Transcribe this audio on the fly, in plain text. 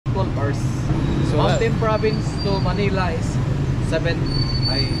12 hours. So Mountain province to Manila is 7,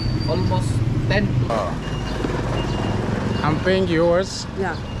 almost 10 to... I'm paying yours.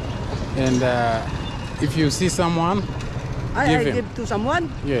 Yeah. And if you see someone, I him. give to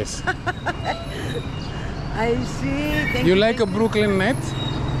someone. Yes. I see. Thank You you. like a Brooklyn net?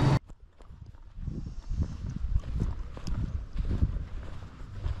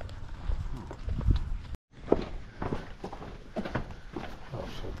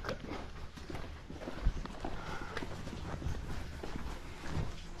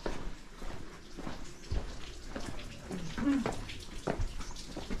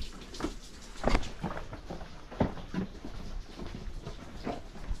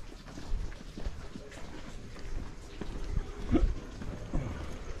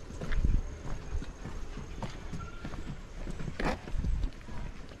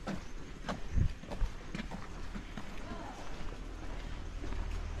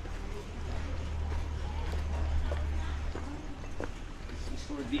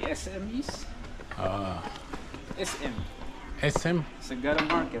 For the SMEs. SM. SM? Sagara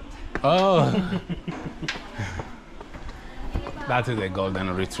Market. Oh. That is a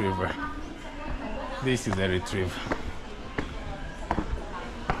golden retriever. This is a retriever.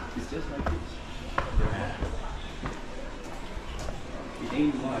 It's just like this. It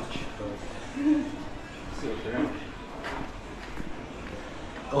ain't much, but still there.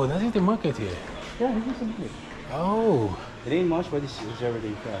 Oh, that is the market here. Yeah, this is something. Oh. It ain't much, but it's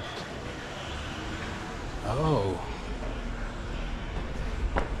everything fresh. Oh.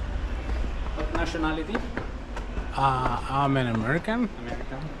 What nationality? I'm an American.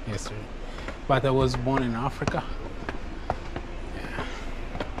 American. Yes, sir. But I was born in Africa. Yeah.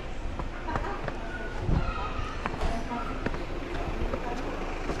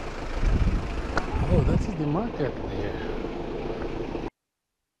 Oh, that is the market there.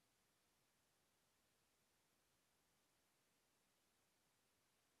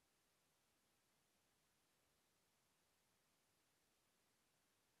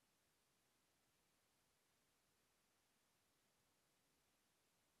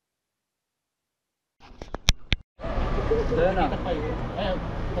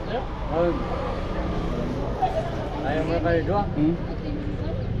 Ayaw mo kayo doon?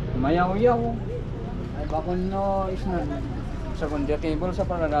 Mayaw-yaw. Ay bakon no isna. Sa kundi cable sa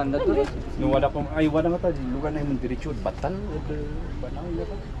paraganda to. No wala kong ay wala nga ta lugar na yung diretso batan o banaw ya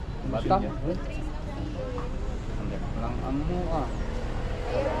ka. Batam. Lang amo ah.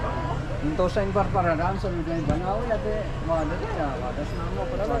 Into sa imbar paradaan sa lugar banaw ate wala ya wadas na mo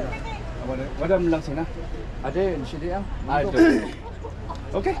para. Wala mo lang sina. Ade sidi ang.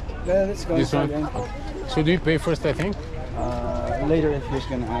 Okay, let's go. This one? Should we pay first, I think? Later if he's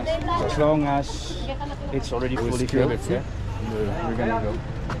gonna ask. So as long as it's already fully filled, filled. we're gonna go.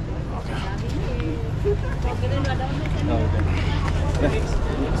 Okay. Oh, okay. Yeah.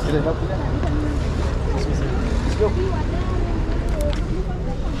 Did it help you then? Let's go.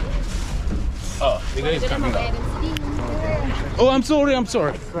 Oh, the guy is coming up. Oh, I'm sorry, I'm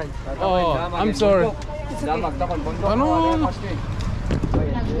sorry. Oh, I'm sorry. Damag takon bundok. Ano?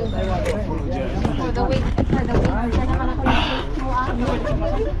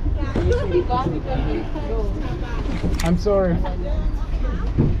 I'm sorry.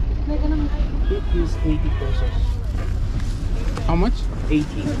 It is 80 pesos. How much? 80.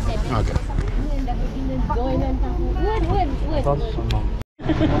 Okay.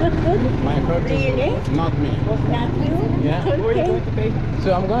 My purchase. Really? Not me. Not you? Yeah. Who are you going to pay?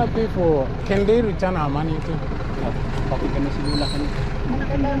 So I'm gonna pay for. Can they return our money too? Paki ka na si Lula ka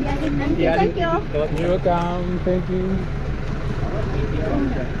Thank you. You're welcome. Thank you.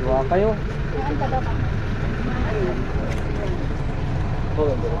 Dua kayo.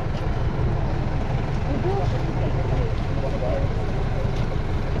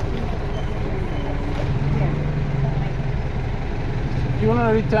 You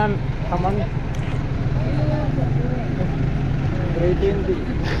wanna return our money? 320.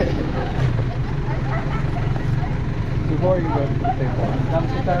 Before you go to pay for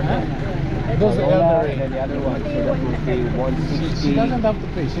Those are elderly. and the other one, so that will pay 160. She doesn't have to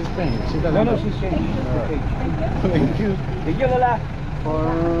pay. She's paying. She doesn't. No, no, have she's changed. Thank you. Thank you, Lola. For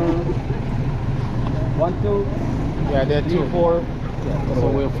 1, 2, Yeah, there are 3, two. 4. So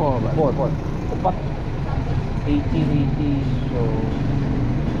we're four. But 4. But 80, 80, so.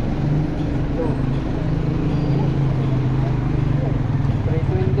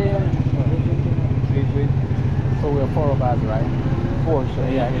 So we're four of us, right? 4, so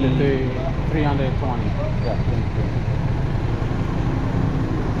Yeah, 80. it'll be 320. Yeah,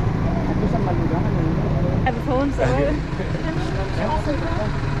 Have phones.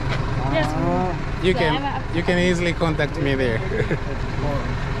 Yes. You can easily contact me there.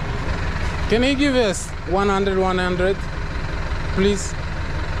 Can you give us 100, please?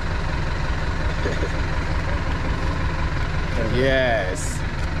 Yes.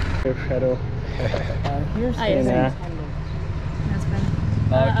 Shadow. Here's Ayos. Yeah.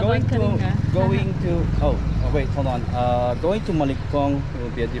 going to avoid wait, hold on. Going to Malikong will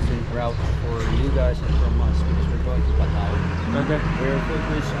be a different route for you guys and from us because we're going to Patao. Okay. We're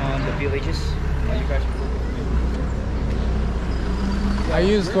focused on the villages. You guys are I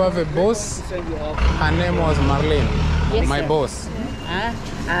used to have a boss. send you off. Her name was Marlene. Yes, My sir. boss.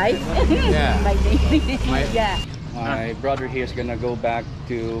 I? Yeah. My name. My- Yeah. My brother here is gonna go back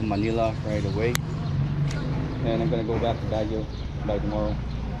to Manila right away, and I'm gonna go back to Baguio by tomorrow.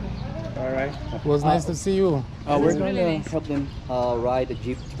 All right. It was nice to see you. We're That's gonna really nice. help them ride a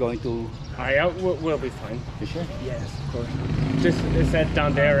jeep going to. We'll be fine. You sure? Yes, of course. Just is that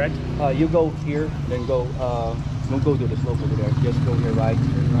down there, right? You go here, then go. Don't go to the slope over there. Just go here, right,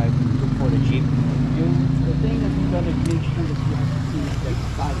 turn right, look for the jeep. The thing that you gotta make sure that you have to see is the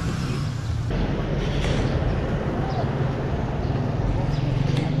side of the jeep.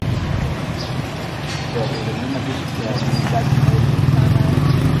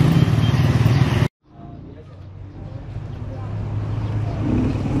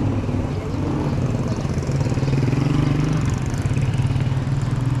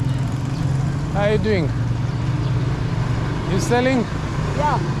 How are you doing? You selling?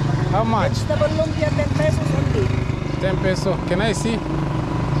 Yeah. How much? Vegetable lumpia, 10 pesos only. 10 peso. Can I see?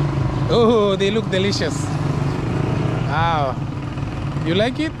 Oh, they look delicious. Wow. You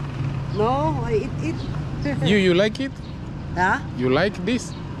like it? No, I eat it. You like it? Huh? You like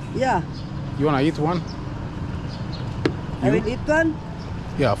this? Yeah. You wanna eat one? I will eat one.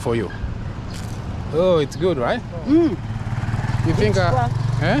 Yeah, for you. Oh, it's good, right? Mm. You think?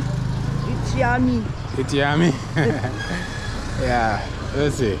 Eh? It's yummy. It's yummy. Yeah.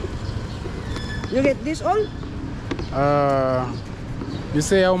 Let's see. You get this all? You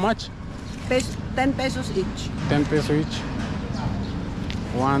say how much? 10 pesos each. 10 peso each.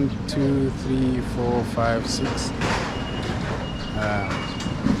 1, 2, 3, 4, 5, 6.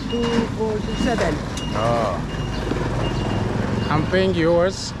 2, 4, 6, 7. Oh. I'm paying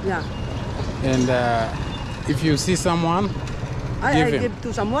yours, Yeah. and if you see someone, I Give him. give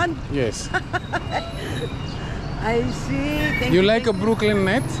to someone. yes. I see. Thank You like a Brooklyn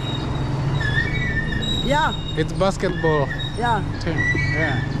net? Yeah. It's basketball Yeah. team.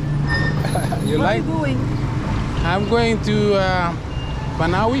 Yeah. You Where like? are you going? I'm going to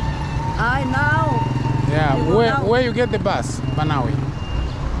Banawi. I now. Yeah. You go now? Where you get the bus? Banawi.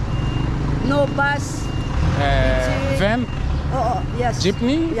 No bus. Van? Oh, yes.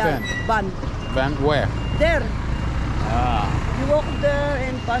 Jeepney? Yeah. Van. Van where? There. Ah. You walk there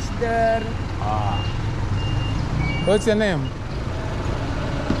and pass there. Ah. What's your name?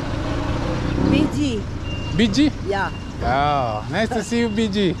 BG. BG? Yeah. Oh, nice to see you,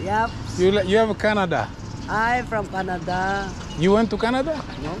 BG. Yep. You have Canada. I'm from Canada. You went to Canada?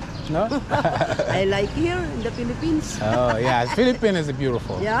 No. No? I like here in the Philippines. Oh, yeah. Philippines is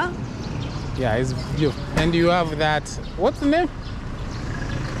beautiful. Yeah. Yeah, it's beautiful. And you have that, what's the name?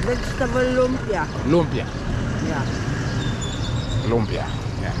 Vegetable lumpia. Lumpia. Yeah. Lumpia.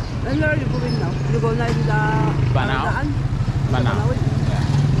 Yeah. And where are you going now? You go now in the Banao. Banao? Banao.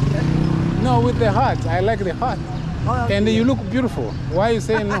 Yeah. No, with the heart. I like the heart. Oh, okay. And you look beautiful. Why are you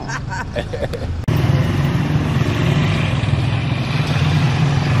saying no?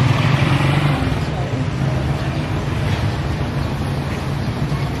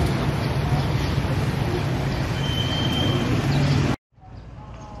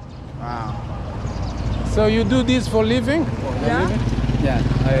 Wow. So you do this for living? Yeah. Yeah,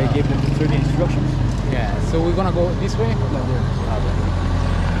 I gave them 30 instructions. Yeah. So we're gonna go this way?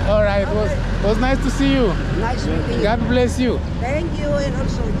 All right. It was nice to see you. Nice meeting you. God bless you. Thank you and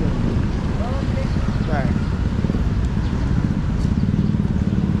also you. Bye.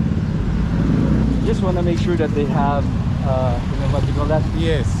 Just want to make sure that they have, you know what you call that?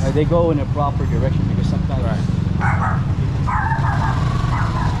 Yes. They go in a proper direction because sometimes. Right.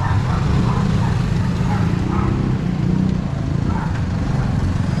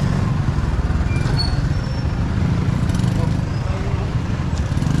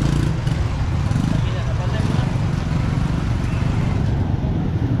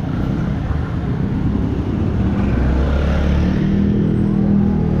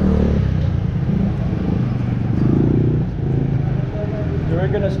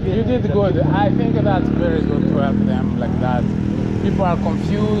 You did good. I think that's very good to help them like that. People are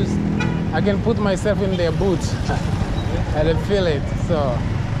confused. I can put myself in their boots and I feel it. So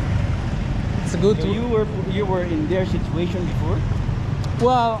it's good So to. you were in their situation before?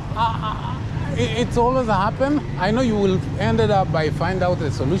 Well, it's always happen. I know you will ended up by find out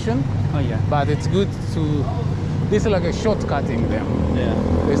a solution, Oh yeah. but it's good to. This is like a shortcutting them. Yeah.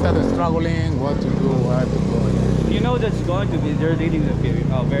 They started struggling, what to do, where to go. You know that's going to be, they're leading a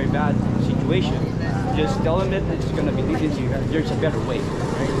very bad situation. Just tell them that it's going to be leading to, there's a better way.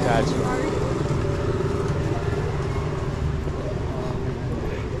 Right? Gotcha.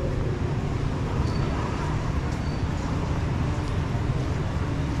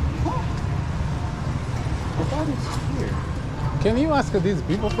 I thought it's here. Can you ask these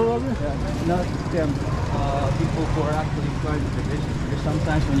people probably? Yeah, not them. People who are actually starting the business. Because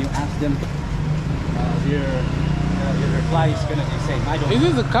sometimes when you ask them, your reply is going to be the same. I don't Is know.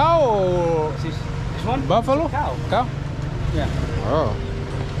 this a cow or This one? buffalo? It's a cow. Cow? Yeah. Oh.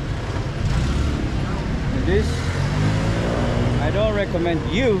 And this, I don't recommend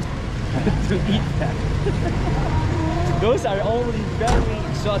you to eat that. Those are only very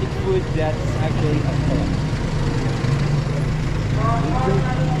exotic food that's actually a cow.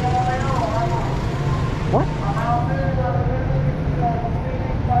 What?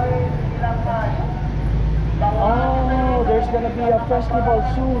 Oh, there's gonna be a festival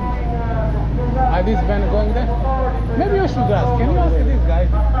soon. Are these men going there? Maybe you should ask. Can you ask these guys?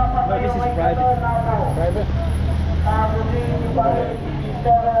 No, this is private. Private?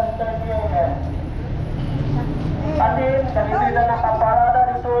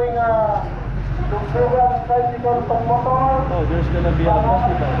 Oh, there's gonna be a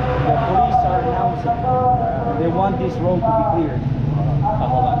festival. The police are announcing. They want this road to be cleared.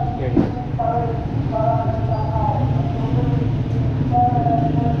 Hold on. Here.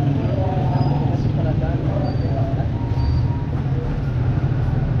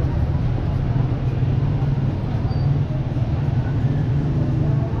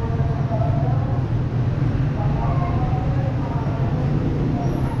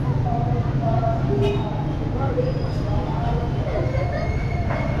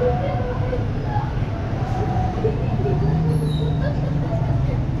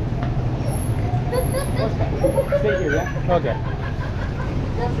 Stay here, yeah? Okay.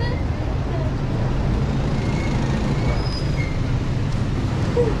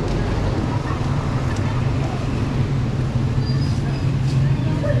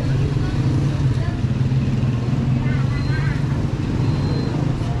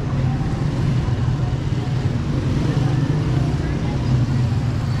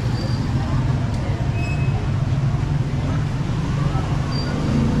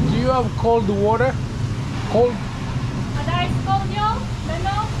 Do you have cold water? Cold? Ada ice cold nyo?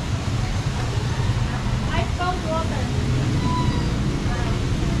 Ano? Ice cold water.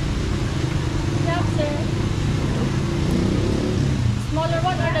 Yeah, sir. Smaller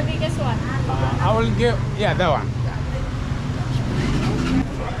one or the biggest one? I will give, yeah, that one.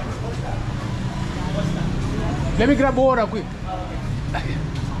 Let me grab water quick.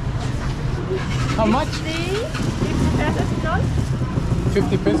 How much? 50 pesos plus.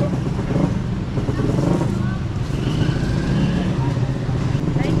 50 pesos.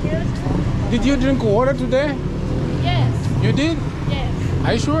 Thank you. Did you drink water today? Yes. You did? Yes.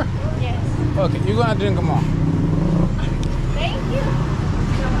 Are you sure? Yes. Okay, you're gonna drink more. Thank you.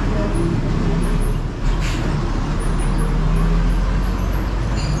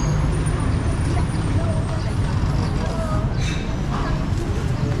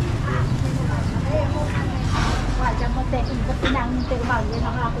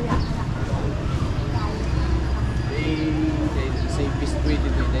 They say peace way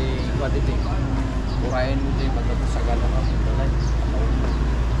dito they what it is. Kurain mo din pagkapasagala ka ng life.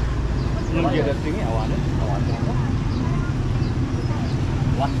 Nung dia dating ni awan mo.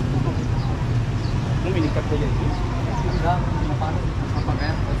 What to do? Nung minikat ko yan. Hanggang mapano apa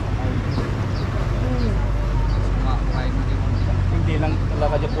kaya? Mga kurain mo din. Hindi lang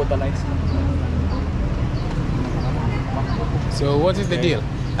talaga dyan po lights. So what is the deal?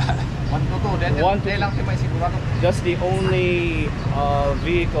 1 to 2. Then One to day lang si may sigurado. That's the only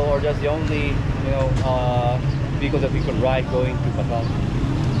vehicle, or just the only vehicle that we could ride going to Bataan.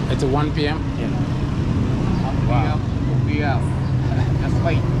 It's 1 p.m. Yeah. Wow. That's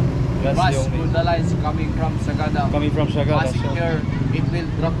why. That's Bus the to only the lines coming from Sagada. coming from Sagada. Passing So, here, it will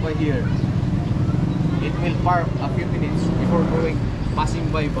drop by here. It will park a few minutes before passing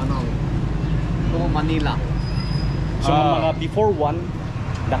by Banao to Manila. so mga before 1,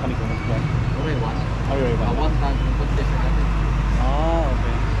 na kami kumuskuhan. Okay, one. Okay, One time, punta sa dati.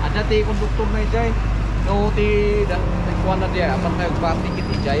 okay. At dati, konduktor na jay. No, kuha na diya. Apat na yung pa-ticket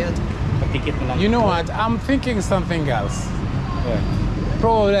ni Giant. Pag-ticket na lang. You know what? I'm thinking something else. Yeah.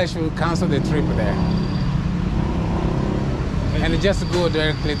 Probably I should cancel the trip there and just go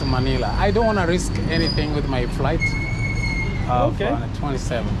directly to Manila. I don't want to risk anything with my flight Okay. on the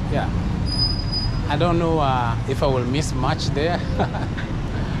 27th. Yeah. I don't know if I will miss much there,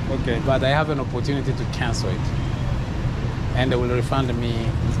 Okay. but I have an opportunity to cancel it. And they will refund me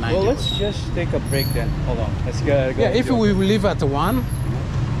 90%. Well, let's just take a break then. Hold on. Let's go. Yeah, if we leave at 1,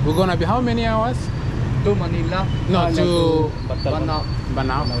 we're gonna be how many hours? To Manila. No, to Batal. Banao.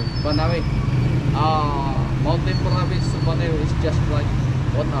 Banao. Banawe. Mountain province to Banao is just like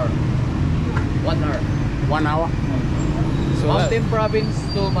 1 hour. 1 hour. 1 hour. So Mountain province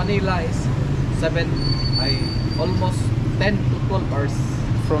to Manila is almost 10 to 12 hours.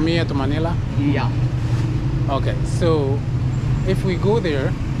 from here to Manila. Yeah. Okay, so if we go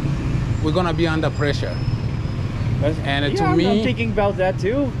there, we're gonna be under pressure. And yeah, to I'm me, thinking about that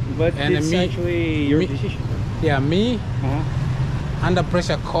too. But and it's me- actually your me- decision. yeah, me Uh-huh. under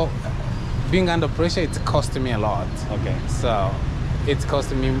pressure, being under pressure, it's costing me a lot. Okay. So it's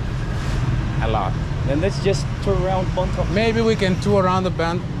costing me a lot. Then let's just tour around Bontok. Maybe we can tour around the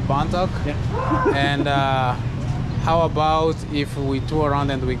Bontok. Yeah. And how about if we tour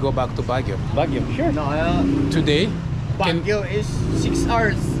around and we go back to Baguio Baguio. Sure. No, today? Baguio is 6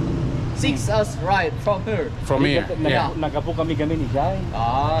 hours. 6 hours ride from here. From here, yeah. Nagapo kami ni Jai.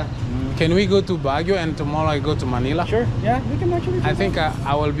 Can we go to Baguio and tomorrow I go to Manila? Sure. Yeah, we can actually do I think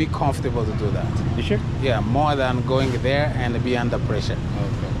I will be comfortable to do that. You sure? Yeah, more than going there and be under pressure.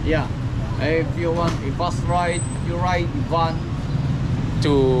 Okay. Yeah. If you want a bus ride, you ride van. To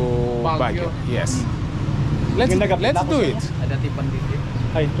Baguio. Baguio, yes. Let's do it. Ada tipan dito.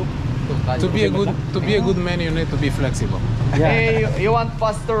 Ay, ito. To be a good man, you need to be flexible. Hey, you want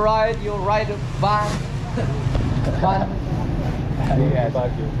faster ride, you ride a van. Van. Yes.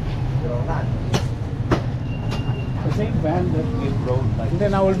 Baguio. The same van that we rode like.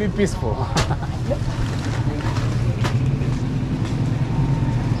 Then I will be peaceful.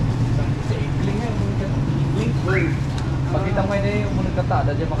 Pakita mo na yung muna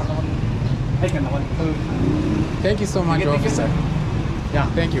katada dyan makataman. Ay, kanawan. Thank you so much, Thank you. officer. Yeah.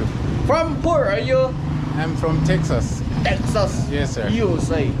 Thank you. From where are you? I'm from Texas. Texas. Yes, sir.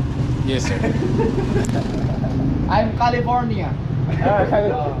 USA. Yes, sir. I'm California.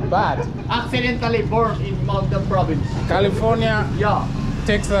 But Accidentally born in Mountain Province. California, Yeah.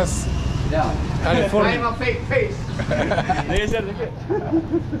 Texas, Yeah. California. I'm a fake face. Yes, sir.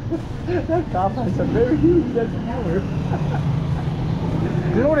 That cop has a very huge sense of humor.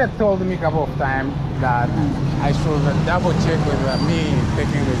 Gloria told me a couple of times that I should double check with me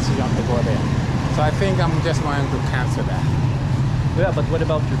taking the decision to go there. So I think I'm just going to cancel that. Yeah, but what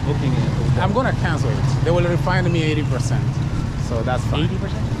about your booking in hotel? I'm going to cancel it. They will refund me 80%. So that's fine.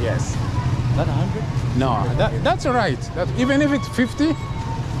 80%? Yes. Not 100? No, that's all right. Even if it's 50,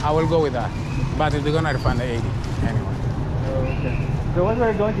 I will go with that. But they're going to refund the 80 anyway. Okay. So what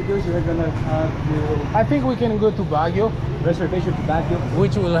we're going to do is we're going to do I think we can go to Baguio, reservation to Baguio.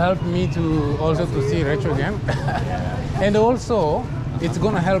 which will help me to also to see Retro again. And also, it's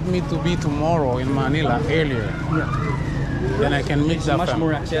going to help me to be tomorrow in Manila earlier. Yeah. Then I can meet It's the much family.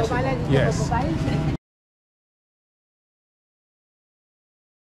 more accessible. Yes.